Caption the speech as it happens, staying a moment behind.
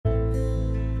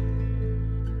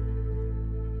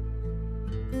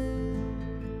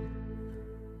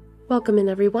Welcome in,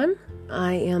 everyone.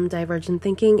 I am Divergent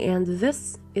Thinking, and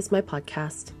this is my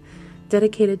podcast.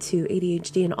 Dedicated to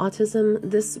ADHD and autism,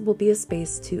 this will be a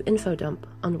space to info dump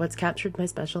on what's captured my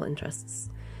special interests.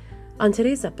 On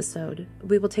today's episode,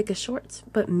 we will take a short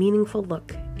but meaningful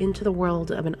look into the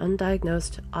world of an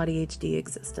undiagnosed ADHD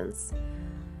existence.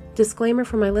 Disclaimer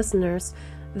for my listeners,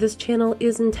 this channel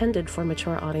is intended for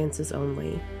mature audiences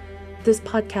only. This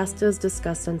podcast does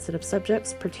discuss sensitive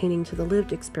subjects pertaining to the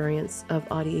lived experience of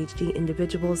ADHD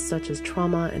individuals such as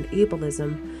trauma and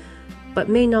ableism, but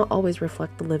may not always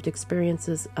reflect the lived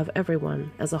experiences of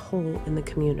everyone as a whole in the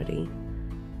community.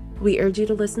 We urge you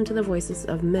to listen to the voices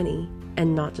of many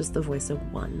and not just the voice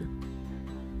of one.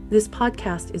 This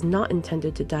podcast is not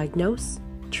intended to diagnose,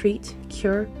 treat,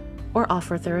 cure, or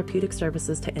offer therapeutic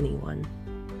services to anyone.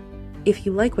 If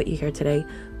you like what you hear today,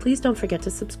 please don't forget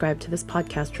to subscribe to this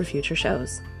podcast for future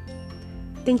shows.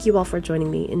 Thank you all for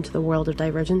joining me into the world of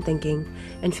Divergent Thinking,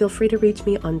 and feel free to reach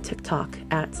me on TikTok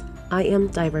at I am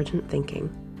Divergent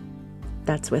Thinking.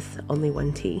 That's with only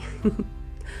one T.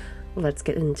 Let's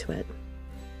get into it.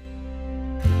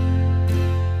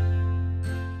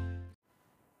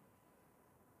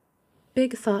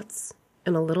 Big thoughts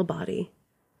in a little body.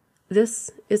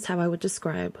 This is how I would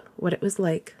describe what it was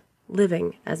like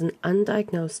living as an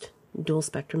undiagnosed dual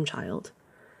spectrum child.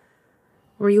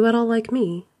 Were you at all like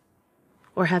me,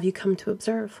 or have you come to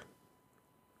observe?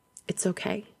 It's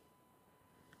okay.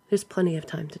 There's plenty of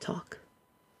time to talk.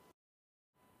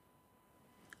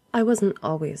 I wasn't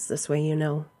always this way, you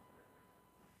know.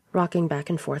 Rocking back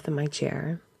and forth in my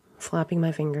chair, flapping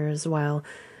my fingers while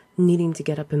needing to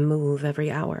get up and move every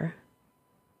hour.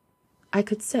 I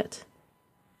could sit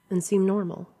and seem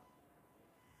normal,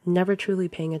 never truly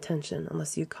paying attention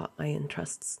unless you caught my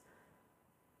interests.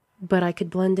 But I could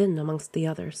blend in amongst the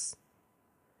others.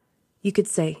 You could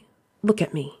say, "Look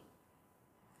at me,"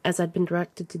 as I'd been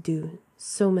directed to do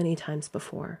so many times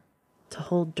before, to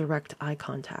hold direct eye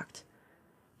contact,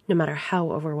 no matter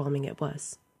how overwhelming it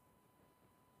was.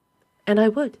 And I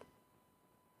would,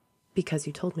 because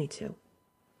you told me to.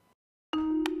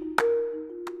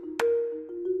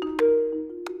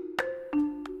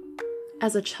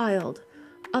 As a child,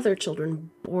 other children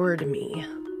bored me.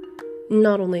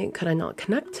 Not only could I not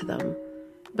connect to them,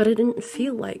 but I didn't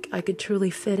feel like I could truly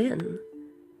fit in.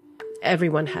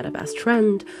 Everyone had a best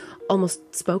friend,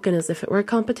 almost spoken as if it were a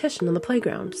competition on the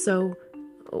playground, so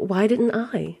why didn't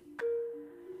I?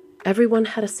 Everyone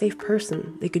had a safe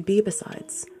person they could be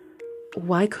besides.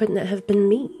 Why couldn't it have been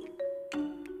me?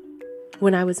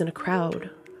 When I was in a crowd,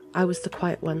 I was the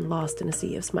quiet one lost in a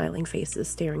sea of smiling faces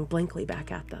staring blankly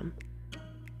back at them.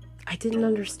 I didn't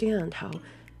understand how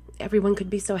everyone could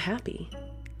be so happy.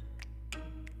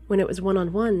 When it was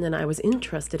one-on-one and I was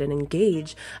interested and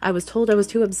engaged, I was told I was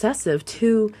too obsessive,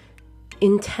 too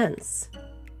intense.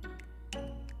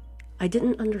 I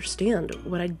didn't understand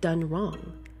what I'd done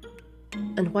wrong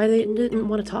and why they didn't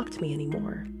want to talk to me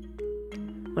anymore.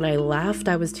 When I laughed,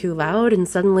 I was too loud, and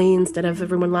suddenly, instead of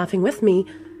everyone laughing with me,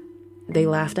 they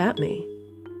laughed at me.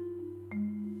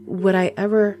 Would I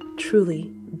ever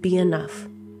truly be enough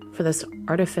for this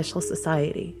artificial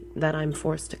society that I'm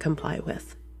forced to comply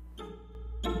with?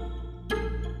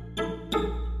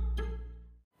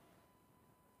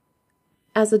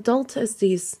 As adult as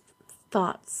these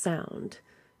thoughts sound,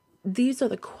 these are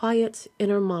the quiet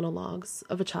inner monologues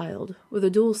of a child with a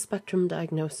dual spectrum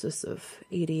diagnosis of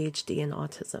ADHD and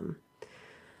autism.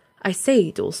 I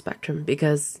say dual spectrum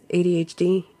because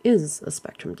ADHD is a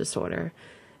spectrum disorder.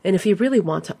 And if you really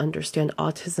want to understand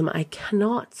autism, I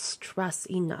cannot stress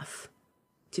enough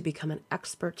to become an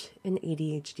expert in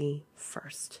ADHD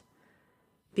first,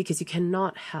 because you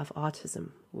cannot have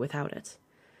autism without it.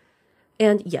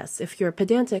 And yes, if you're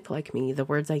pedantic like me, the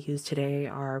words I use today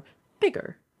are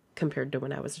bigger compared to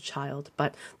when I was a child,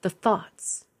 but the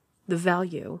thoughts, the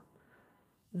value,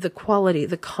 the quality,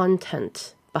 the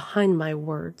content behind my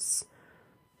words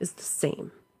is the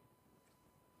same.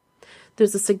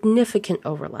 There's a significant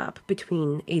overlap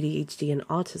between ADHD and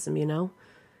autism, you know?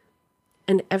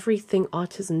 And everything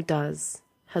autism does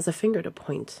has a finger to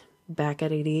point back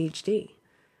at ADHD.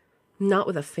 Not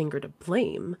with a finger to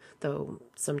blame, though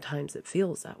sometimes it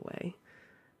feels that way,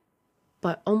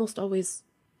 but almost always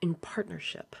in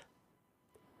partnership,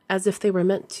 as if they were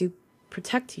meant to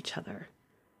protect each other.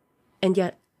 And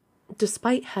yet,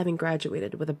 despite having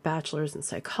graduated with a bachelor's in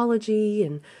psychology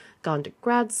and gone to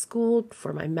grad school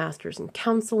for my master's in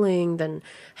counseling, then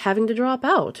having to drop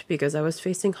out because I was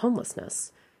facing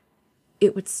homelessness,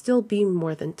 it would still be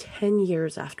more than 10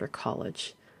 years after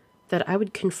college that I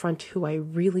would confront who I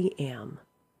really am.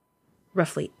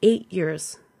 Roughly 8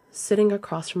 years sitting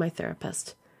across from my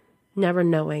therapist, never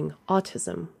knowing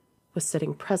autism was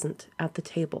sitting present at the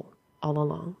table all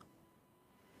along.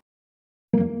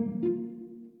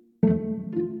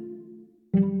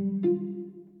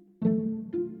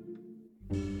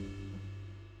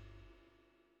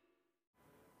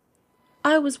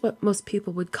 I was what most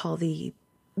people would call the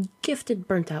gifted,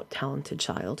 burnt-out, talented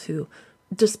child who,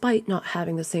 despite not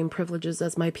having the same privileges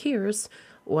as my peers,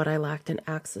 what I lacked in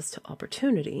access to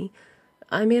opportunity,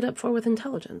 I made up for with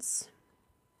intelligence.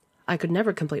 I could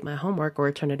never complete my homework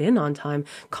or turn it in on time,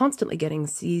 constantly getting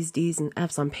C's, D's, and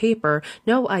F's on paper,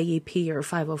 no IEP or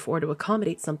 504 to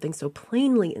accommodate something so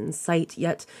plainly in sight,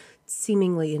 yet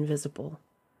seemingly invisible.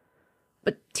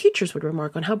 But teachers would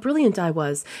remark on how brilliant I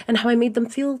was and how I made them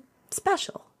feel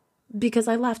special, because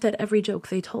I laughed at every joke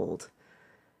they told.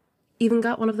 Even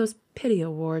got one of those pity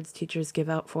awards teachers give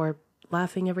out for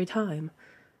laughing every time.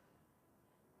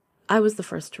 I was the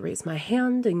first to raise my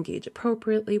hand, engage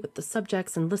appropriately with the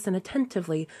subjects, and listen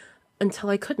attentively until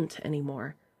I couldn't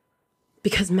anymore.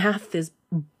 Because math is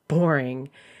boring,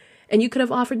 and you could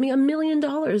have offered me $1 million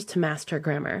to master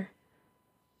grammar.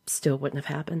 Still wouldn't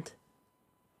have happened.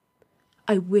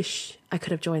 I wish I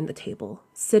could have joined the table,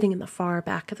 sitting in the far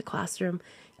back of the classroom,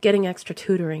 getting extra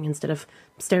tutoring instead of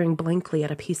staring blankly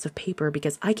at a piece of paper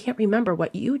because I can't remember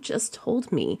what you just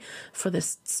told me for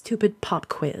this stupid pop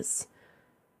quiz.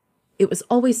 It was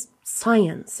always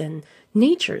science and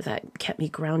nature that kept me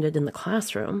grounded in the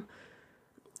classroom.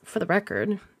 For the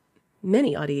record,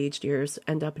 many ADHDers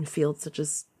end up in fields such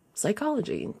as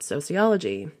psychology,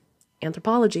 sociology,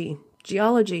 anthropology,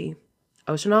 geology,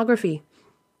 oceanography,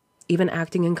 even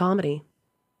acting and comedy.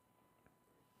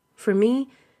 For me,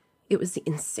 it was the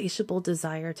insatiable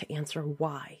desire to answer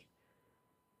why.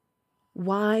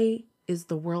 Why is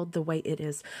the world the way it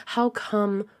is? How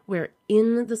come we're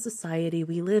in the society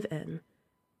we live in?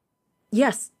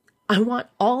 Yes, I want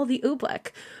all the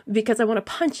oobleck because I want to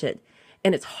punch it,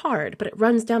 and it's hard, but it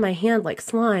runs down my hand like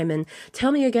slime. And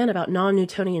tell me again about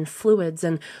non-Newtonian fluids,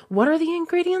 and what are the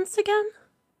ingredients again?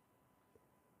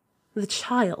 The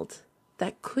child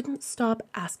that couldn't stop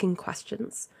asking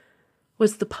questions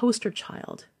was the poster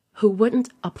child who wouldn't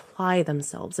apply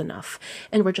themselves enough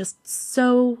and were just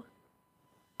so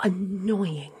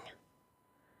annoying.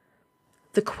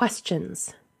 The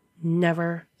questions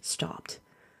never stopped.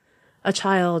 A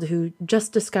child who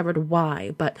just discovered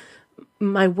why, but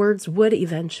my words would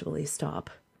eventually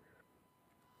stop.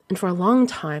 And for a long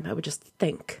time, I would just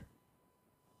think.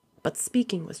 But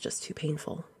speaking was just too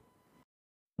painful.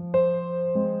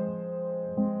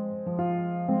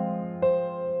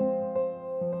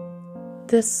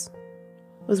 This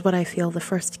was what I feel the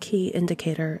first key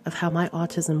indicator of how my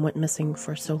autism went missing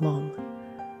for so long.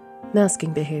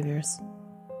 Masking behaviors.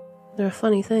 They're a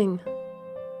funny thing.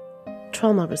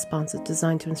 Trauma response is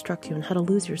designed to instruct you on how to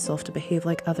lose yourself to behave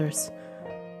like others.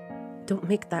 Don't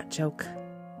make that joke.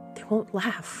 They won't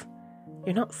laugh.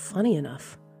 You're not funny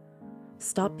enough.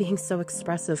 Stop being so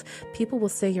expressive. People will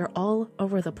say you're all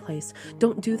over the place.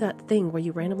 Don't do that thing where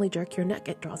you randomly jerk your neck.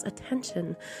 It draws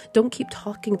attention. Don't keep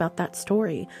talking about that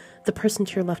story. The person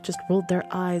to your left just rolled their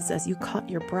eyes as you caught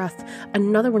your breath.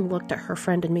 Another one looked at her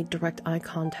friend and made direct eye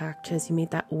contact as you made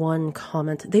that one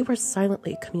comment. They were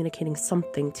silently communicating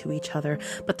something to each other,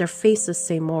 but their faces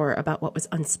say more about what was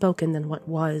unspoken than what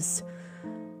was.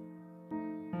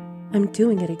 I'm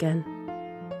doing it again,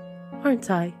 aren't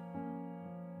I?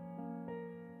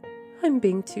 I'm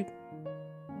being too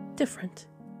different.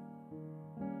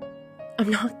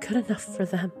 I'm not good enough for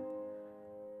them.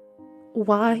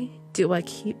 Why do I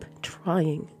keep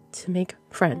trying to make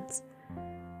friends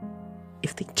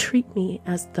if they treat me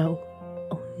as though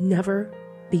I'll never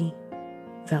be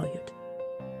valued?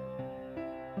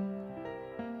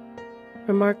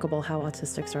 Remarkable how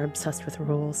autistics are obsessed with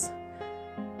rules.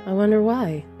 I wonder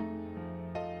why.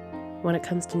 When it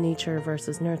comes to nature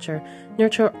versus nurture,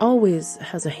 nurture always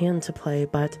has a hand to play,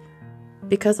 but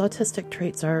because autistic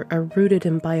traits are rooted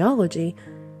in biology,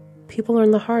 people learn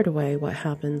the hard way what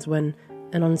happens when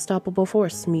an unstoppable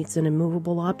force meets an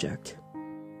immovable object.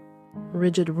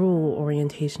 Rigid rule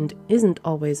orientation isn't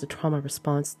always a trauma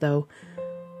response, though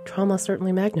trauma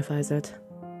certainly magnifies it.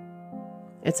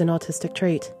 It's an autistic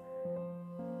trait,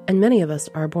 and many of us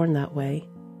are born that way.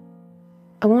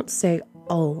 I won't say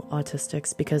all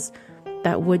autistics, because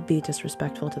that would be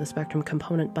disrespectful to the spectrum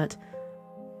component, but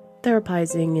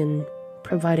therapizing and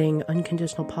providing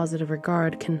unconditional positive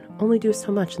regard can only do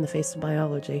so much in the face of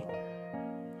biology.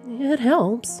 It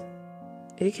helps.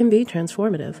 It can be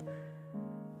transformative.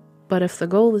 But if the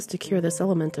goal is to cure this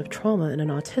element of trauma in an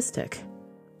autistic,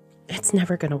 it's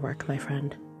never going to work, my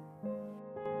friend.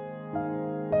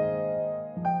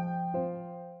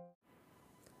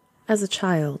 As a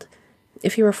child,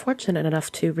 If you are fortunate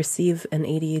enough to receive an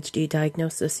ADHD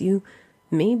diagnosis, you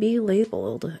may be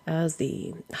labeled as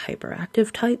the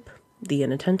hyperactive type, the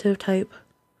inattentive type,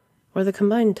 or the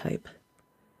combined type.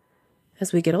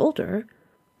 As we get older,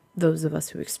 those of us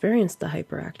who experience the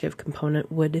hyperactive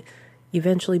component would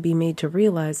eventually be made to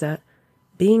realize that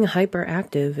being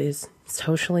hyperactive is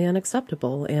socially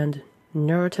unacceptable and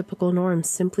neurotypical norms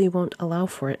simply won't allow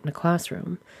for it in a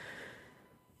classroom.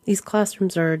 These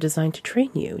classrooms are designed to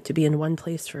train you to be in one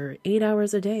place for 8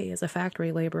 hours a day as a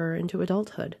factory laborer into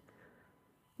adulthood.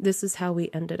 This is how we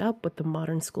ended up with the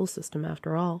modern school system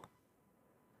after all.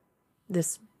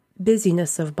 This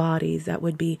busyness of body that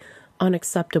would be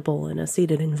unacceptable in a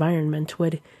seated environment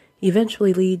would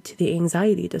eventually lead to the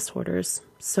anxiety disorders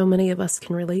so many of us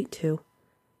can relate to.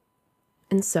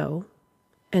 And so,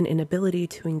 an inability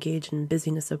to engage in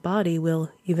busyness of body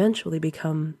will eventually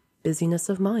become busyness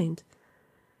of mind.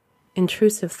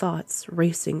 Intrusive thoughts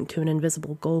racing to an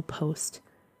invisible goalpost,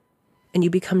 and you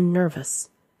become nervous,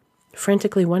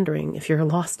 frantically wondering if you're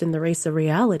lost in the race of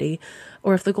reality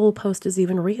or if the goalpost is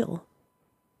even real.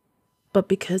 But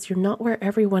because you're not where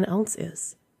everyone else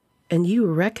is, and you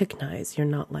recognize you're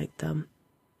not like them,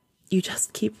 you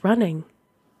just keep running,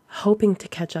 hoping to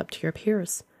catch up to your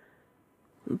peers.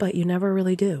 But you never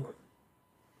really do.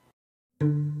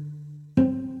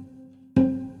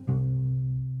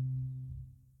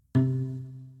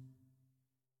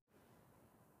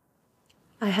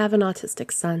 I have an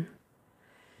autistic son.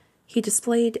 He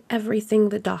displayed everything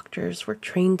the doctors were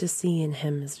trained to see in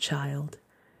him as a child.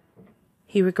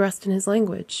 He regressed in his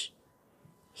language.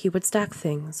 He would stack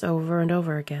things over and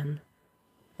over again.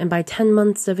 And by 10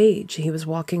 months of age, he was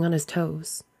walking on his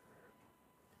toes.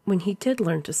 When he did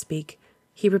learn to speak,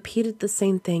 he repeated the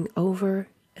same thing over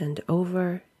and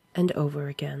over and over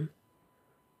again.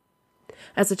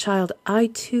 As a child, I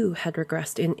too had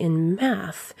regressed in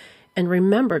math and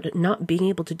remembered not being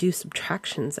able to do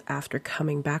subtractions after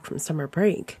coming back from summer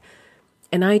break.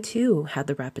 And I too had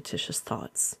the repetitious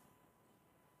thoughts.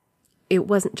 It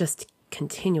wasn't just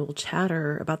continual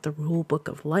chatter about the rule book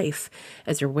of life,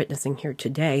 as you're witnessing here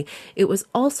today. It was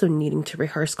also needing to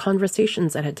rehearse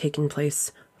conversations that had taken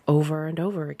place over and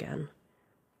over again.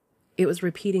 It was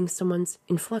repeating someone's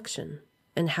inflection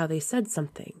and how they said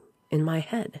something in my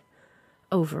head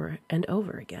over and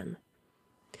over again.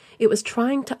 It was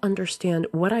trying to understand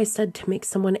what I said to make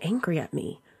someone angry at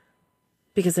me,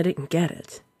 because I didn't get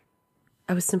it.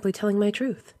 I was simply telling my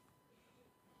truth.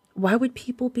 Why would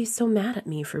people be so mad at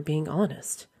me for being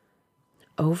honest?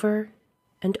 Over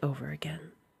and over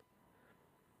again.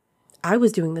 I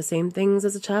was doing the same things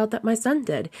as a child that my son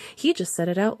did. He just said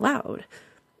it out loud.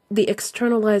 The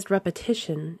externalized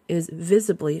repetition is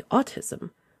visibly autism,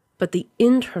 but the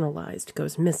internalized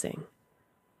goes missing.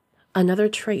 Another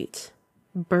trait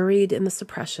buried in the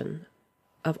suppression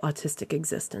of autistic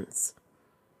existence.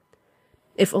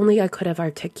 If only I could have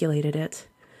articulated it.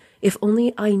 If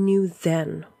only I knew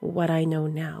then what I know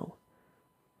now.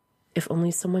 If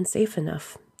only someone safe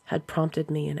enough had prompted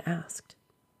me and asked.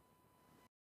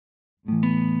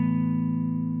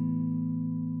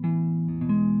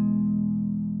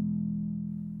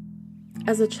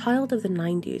 As a child of the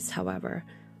 90s, however,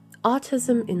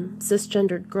 autism in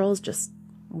cisgendered girls just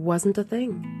wasn't a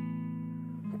thing.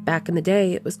 Back in the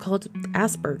day, it was called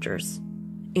Asperger's,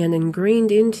 and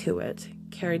ingrained into it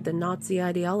carried the Nazi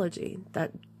ideology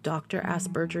that Dr.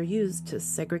 Asperger used to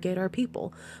segregate our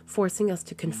people, forcing us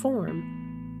to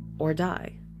conform or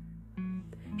die.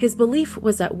 His belief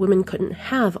was that women couldn't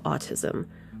have autism,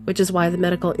 which is why the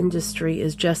medical industry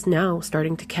is just now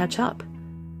starting to catch up.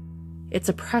 Its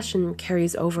oppression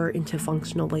carries over into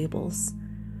functional labels.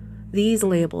 These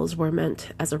labels were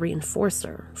meant as a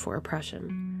reinforcer for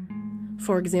oppression.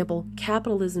 For example,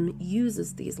 capitalism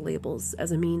uses these labels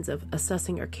as a means of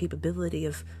assessing our capability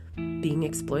of being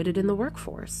exploited in the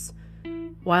workforce,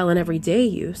 while in everyday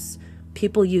use,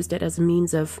 people used it as a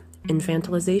means of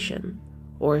infantilization,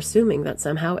 or assuming that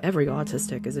somehow every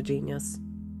autistic is a genius.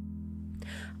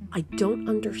 I don't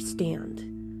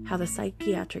understand how the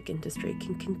psychiatric industry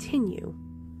can continue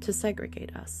to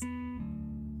segregate us.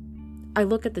 I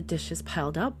look at the dishes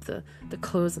piled up, the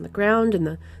clothes on the ground,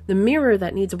 and the mirror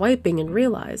that needs wiping and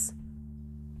realize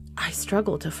I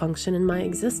struggle to function in my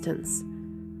existence.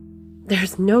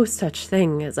 There's no such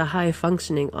thing as a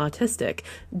high-functioning autistic,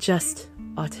 just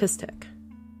autistic.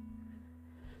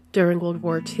 During World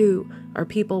War II, our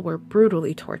people were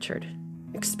brutally tortured,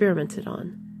 experimented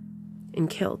on, and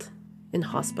killed in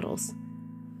hospitals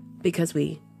because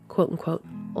we, quote-unquote,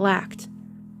 lacked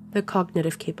the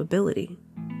cognitive capability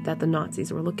that the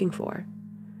Nazis were looking for,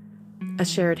 a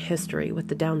shared history with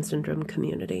the Down syndrome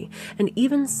community. And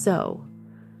even so,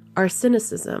 Our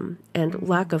cynicism and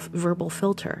lack of verbal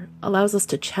filter allows us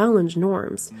to challenge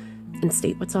norms and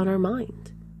state what's on our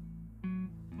mind.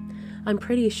 I'm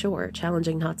pretty sure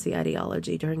challenging Nazi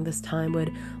ideology during this time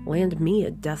would land me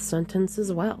a death sentence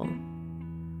as well.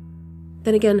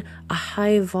 Then again, a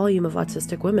high volume of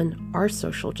autistic women are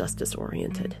social justice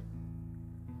oriented.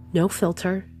 No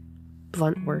filter,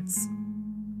 blunt words.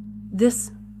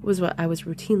 This was what I was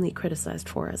routinely criticized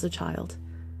for as a child.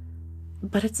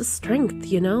 But it's a strength,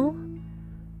 you know?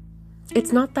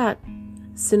 It's not that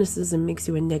cynicism makes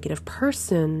you a negative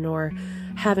person or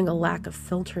having a lack of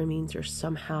filter means you're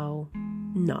somehow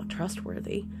not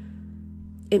trustworthy.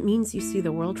 It means you see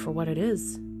the world for what it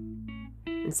is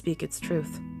and speak its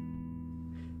truth.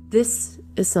 This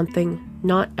is something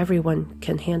not everyone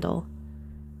can handle.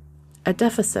 A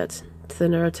deficit to the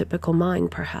neurotypical mind,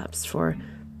 perhaps, for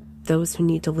those who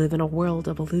need to live in a world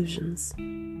of illusions.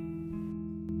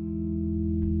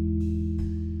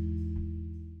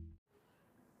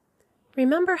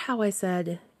 Remember how I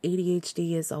said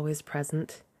ADHD is always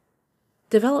present?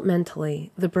 Developmentally,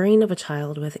 the brain of a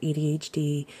child with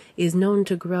ADHD is known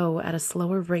to grow at a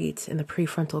slower rate in the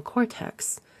prefrontal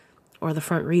cortex, or the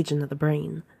front region of the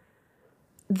brain.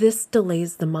 This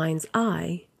delays the mind's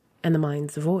eye and the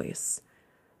mind's voice.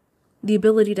 The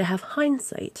ability to have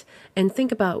hindsight and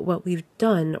think about what we've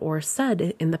done or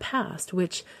said in the past,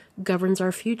 which governs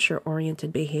our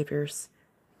future-oriented behaviors.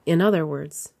 In other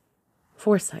words,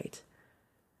 foresight.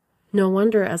 No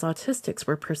wonder as autistics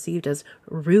we're perceived as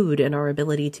rude in our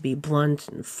ability to be blunt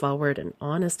and forward and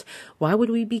honest. Why would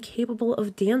we be capable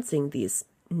of dancing these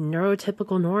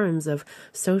neurotypical norms of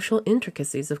social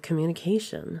intricacies of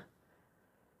communication?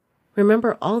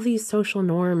 Remember, all these social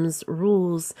norms,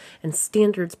 rules, and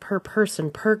standards per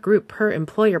person, per group, per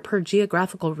employer, per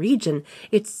geographical region,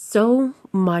 it's so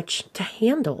much to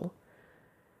handle.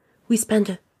 We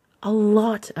spend a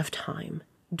lot of time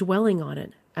dwelling on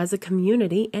it as a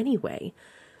community anyway,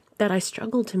 that I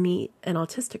struggle to meet an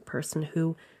autistic person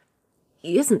who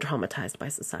isn't traumatized by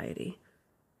society.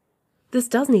 This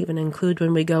doesn't even include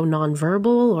when we go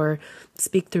nonverbal or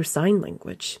speak through sign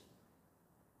language.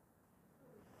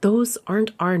 Those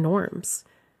aren't our norms,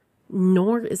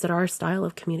 nor is it our style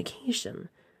of communication.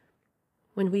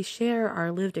 When we share our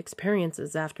lived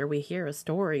experiences after we hear a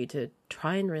story to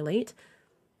try and relate,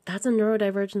 that's a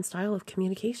neurodivergent style of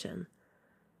communication.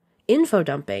 Info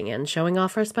dumping and showing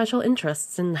off our special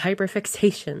interests and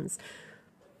hyperfixations,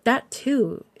 that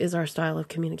too is our style of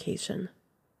communication.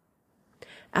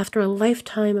 After a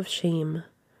lifetime of shame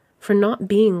for not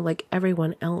being like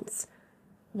everyone else,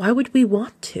 why would we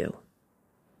want to?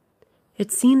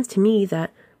 It seems to me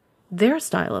that their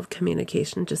style of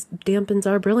communication just dampens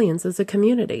our brilliance as a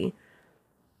community.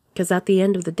 Because at the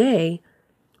end of the day,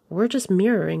 we're just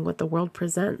mirroring what the world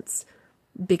presents,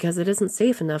 because it isn't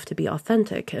safe enough to be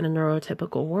authentic in a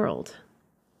neurotypical world.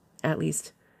 At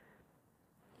least,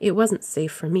 it wasn't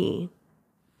safe for me,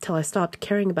 till I stopped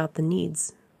caring about the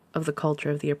needs of the culture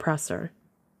of the oppressor.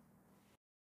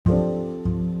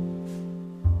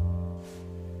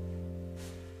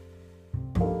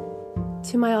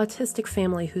 To my autistic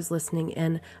family who's listening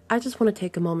in, I just want to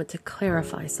take a moment to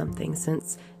clarify something,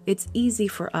 since it's easy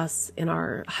for us in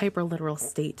our hyperliteral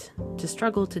state to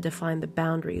struggle to define the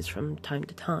boundaries from time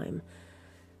to time.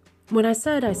 When I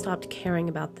said I stopped caring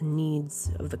about the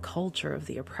needs of the culture of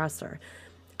the oppressor,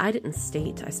 I didn't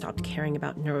state I stopped caring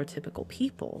about neurotypical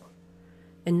people,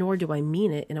 and nor do I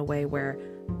mean it in a way where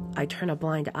I turn a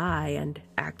blind eye and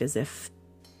act as if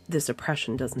this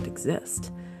oppression doesn't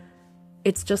exist.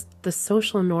 It's just the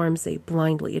social norms they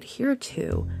blindly adhere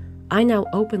to, I now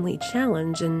openly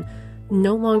challenge and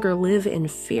no longer live in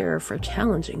fear for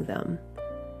challenging them.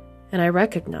 And I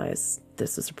recognize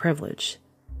this is a privilege.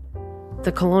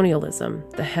 The colonialism,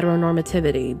 the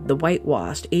heteronormativity, the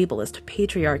whitewashed, ableist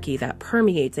patriarchy that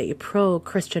permeates a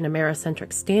pro-Christian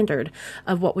Americentric standard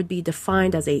of what would be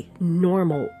defined as a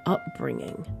normal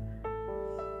upbringing.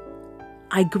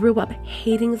 I grew up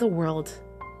hating the world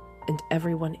and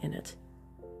everyone in it,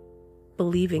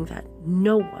 believing that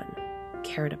no one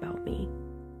cared about me.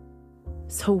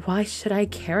 So why should I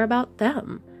care about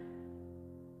them?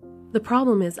 The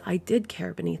problem is I did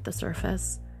care beneath the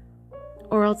surface,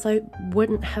 or else I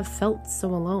wouldn't have felt so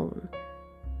alone.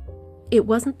 It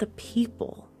wasn't the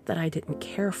people that I didn't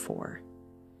care for.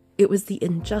 It was the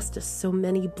injustice so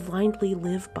many blindly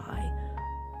live by,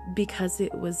 because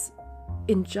it was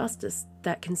injustice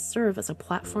that can serve as a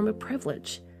platform of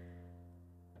privilege.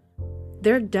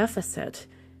 Their deficit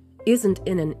isn't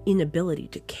in an inability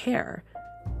to care.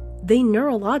 They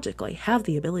neurologically have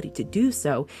the ability to do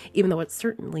so, even though it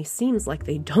certainly seems like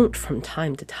they don't from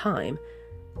time to time.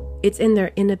 It's in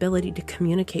their inability to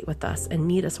communicate with us and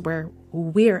meet us where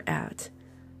we're at.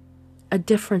 A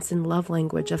difference in love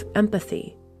language of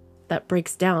empathy that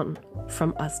breaks down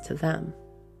from us to them.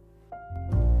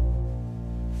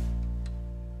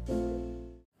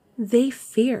 They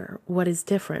fear what is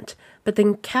different, but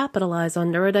then capitalize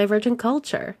on neurodivergent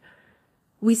culture.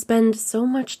 We spend so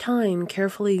much time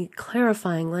carefully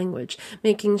clarifying language,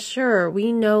 making sure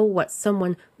we know what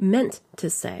someone meant to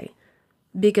say,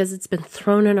 because it's been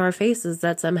thrown in our faces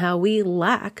that somehow we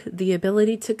lack the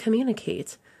ability to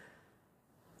communicate.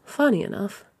 Funny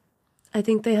enough, I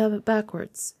think they have it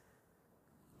backwards.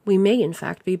 We may, in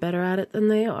fact, be better at it than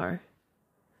they are,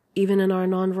 even in our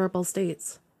nonverbal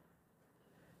states.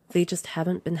 They just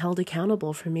haven't been held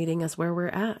accountable for meeting us where we're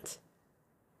at.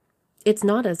 It's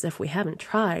not as if we haven't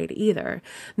tried, either.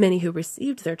 Many who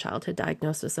received their childhood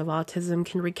diagnosis of autism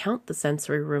can recount the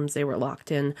sensory rooms they were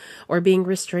locked in, or being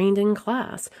restrained in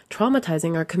class,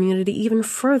 traumatizing our community even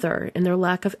further in their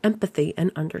lack of empathy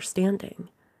and understanding.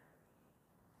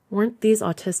 Weren't these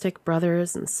autistic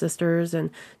brothers and sisters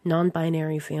and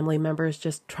non-binary family members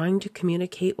just trying to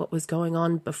communicate what was going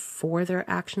on before their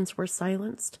actions were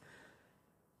silenced?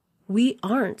 We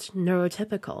aren't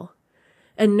neurotypical.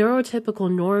 And neurotypical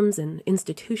norms and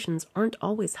institutions aren't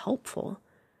always helpful.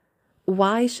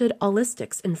 Why should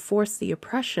Aulistics enforce the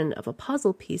oppression of a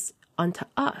puzzle piece onto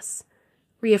us,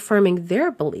 reaffirming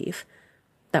their belief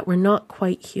that we're not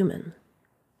quite human?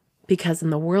 Because in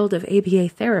the world of ABA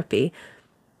therapy,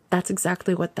 that's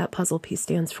exactly what that puzzle piece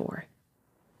stands for.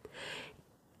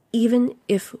 Even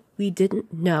if we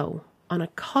didn't know on a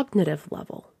cognitive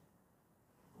level,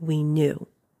 we knew.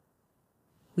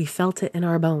 We felt it in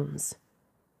our bones.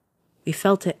 We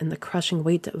felt it in the crushing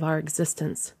weight of our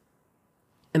existence,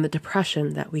 in the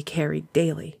depression that we carried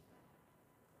daily.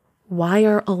 Why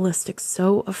are Aulistics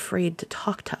so afraid to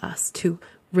talk to us, to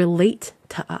relate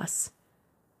to us?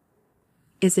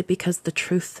 Is it because the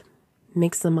truth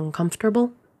makes them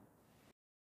uncomfortable?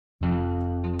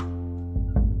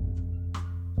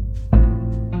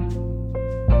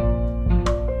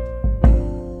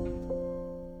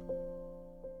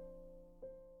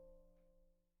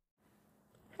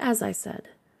 As I said,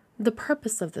 the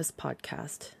purpose of this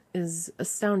podcast is a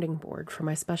sounding board for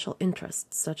my special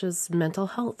interests, such as mental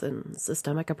health and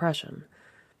systemic oppression.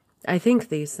 I think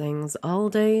these things all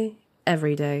day,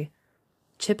 every day,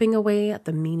 chipping away at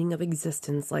the meaning of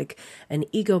existence like an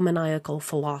egomaniacal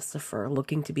philosopher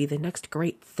looking to be the next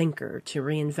great thinker to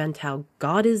reinvent how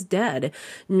God is dead,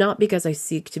 not because I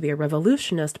seek to be a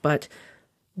revolutionist, but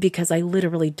because I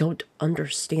literally don't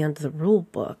understand the rule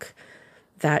book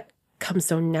that comes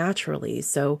so naturally,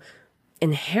 so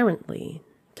inherently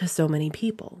to so many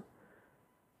people.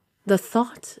 The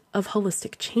thought of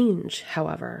holistic change,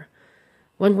 however,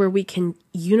 one where we can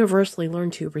universally learn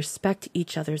to respect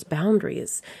each other's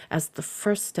boundaries as the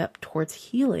first step towards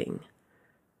healing,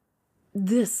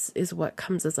 this is what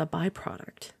comes as a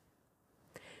byproduct.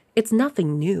 It's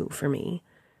nothing new for me.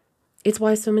 It's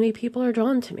why so many people are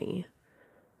drawn to me.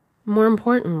 More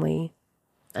importantly,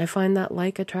 I find that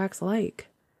like attracts like.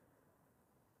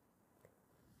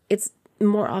 It's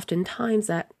more often times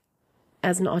that,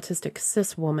 as an autistic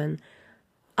cis woman,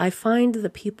 I find the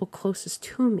people closest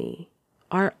to me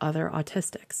are other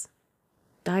autistics,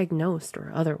 diagnosed or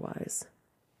otherwise.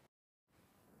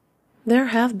 There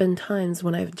have been times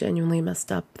when I've genuinely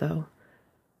messed up, though.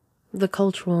 The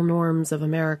cultural norms of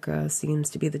America seems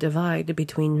to be the divide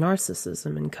between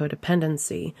narcissism and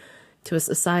codependency to a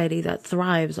society that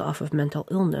thrives off of mental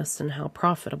illness and how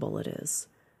profitable it is.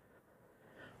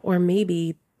 Or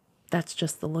maybe that's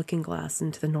just the looking glass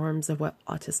into the norms of what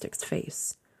autistics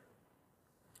face.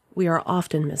 We are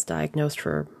often misdiagnosed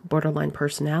for borderline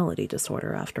personality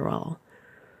disorder, after all.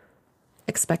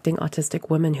 Expecting autistic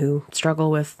women who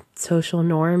struggle with social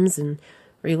norms and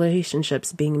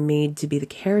relationships being made to be the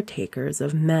caretakers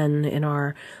of men in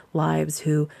our lives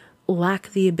who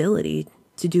lack the ability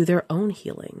to do their own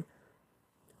healing,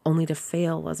 only to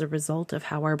fail as a result of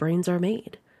how our brains are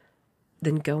made.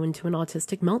 Then go into an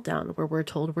autistic meltdown where we're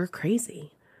told we're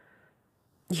crazy.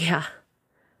 Yeah,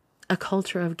 a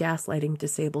culture of gaslighting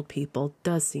disabled people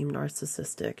does seem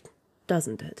narcissistic,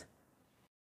 doesn't it?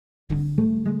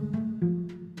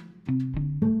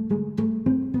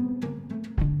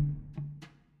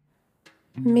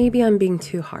 Maybe I'm being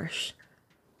too harsh,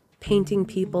 painting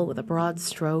people with a broad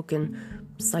stroke and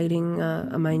citing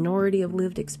a minority of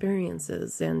lived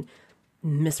experiences and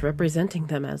misrepresenting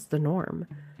them as the norm.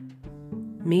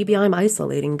 Maybe I'm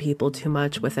isolating people too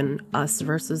much with an us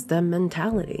versus them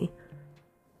mentality.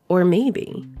 Or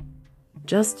maybe,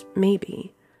 just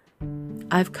maybe,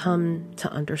 I've come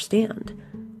to understand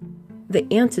the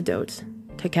antidote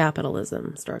to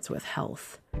capitalism starts with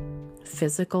health.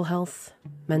 Physical health,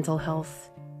 mental health,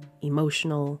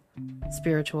 emotional,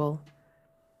 spiritual,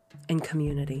 and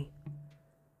community.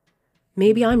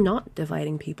 Maybe I'm not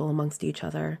dividing people amongst each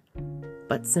other,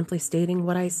 but simply stating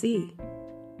what I see.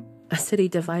 A city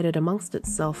divided amongst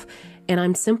itself, and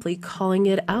I'm simply calling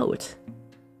it out,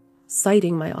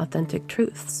 citing my authentic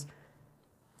truths.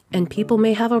 And people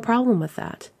may have a problem with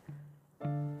that.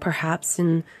 Perhaps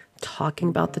in talking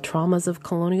about the traumas of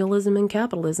colonialism and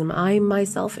capitalism, I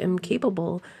myself am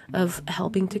capable of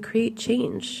helping to create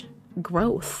change,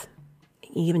 growth,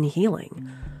 even healing.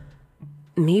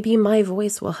 Maybe my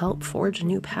voice will help forge a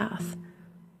new path.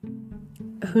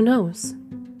 Who knows?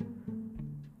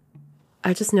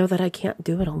 I just know that I can't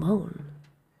do it alone.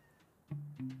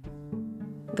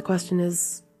 The question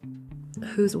is,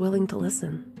 who's willing to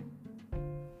listen?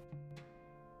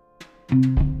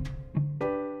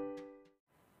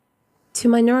 To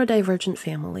my neurodivergent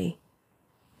family,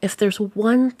 if there's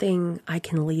one thing I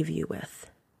can leave you with,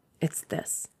 it's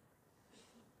this.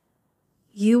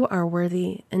 You are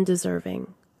worthy and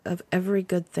deserving of every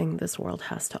good thing this world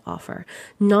has to offer,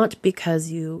 not because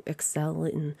you excel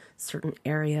in certain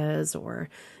areas or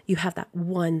you have that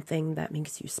one thing that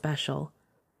makes you special.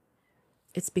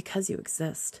 It's because you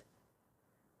exist.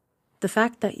 The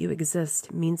fact that you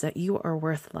exist means that you are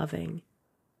worth loving.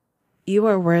 You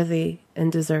are worthy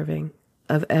and deserving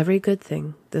of every good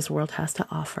thing this world has to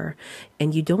offer,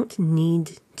 and you don't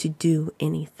need to do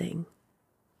anything.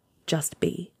 Just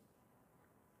be.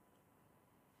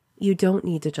 You don't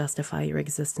need to justify your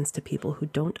existence to people who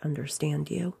don't understand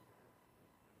you.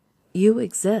 You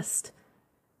exist,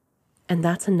 and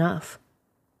that's enough.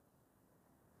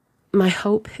 My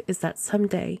hope is that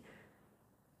someday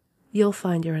you'll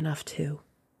find you're enough too.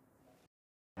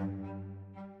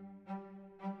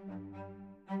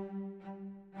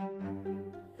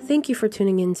 Thank you for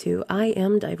tuning into I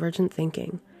Am Divergent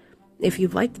Thinking. If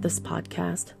you've liked this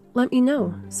podcast, let me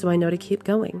know so I know to keep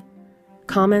going.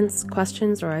 Comments,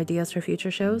 questions, or ideas for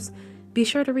future shows, be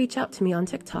sure to reach out to me on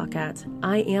TikTok at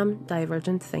I Am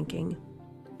Divergent Thinking.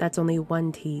 That's only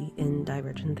one T in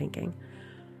Divergent Thinking.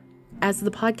 As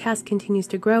the podcast continues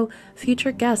to grow,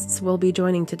 future guests will be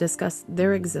joining to discuss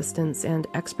their existence and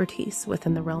expertise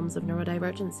within the realms of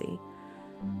neurodivergency.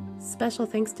 Special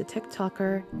thanks to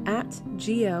TikToker at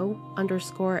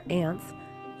geo_anth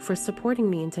for supporting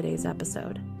me in today's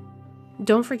episode.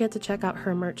 Don't forget to check out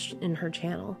her merch in her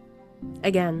channel.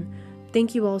 Again,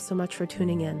 thank you all so much for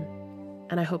tuning in,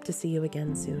 and I hope to see you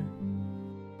again soon.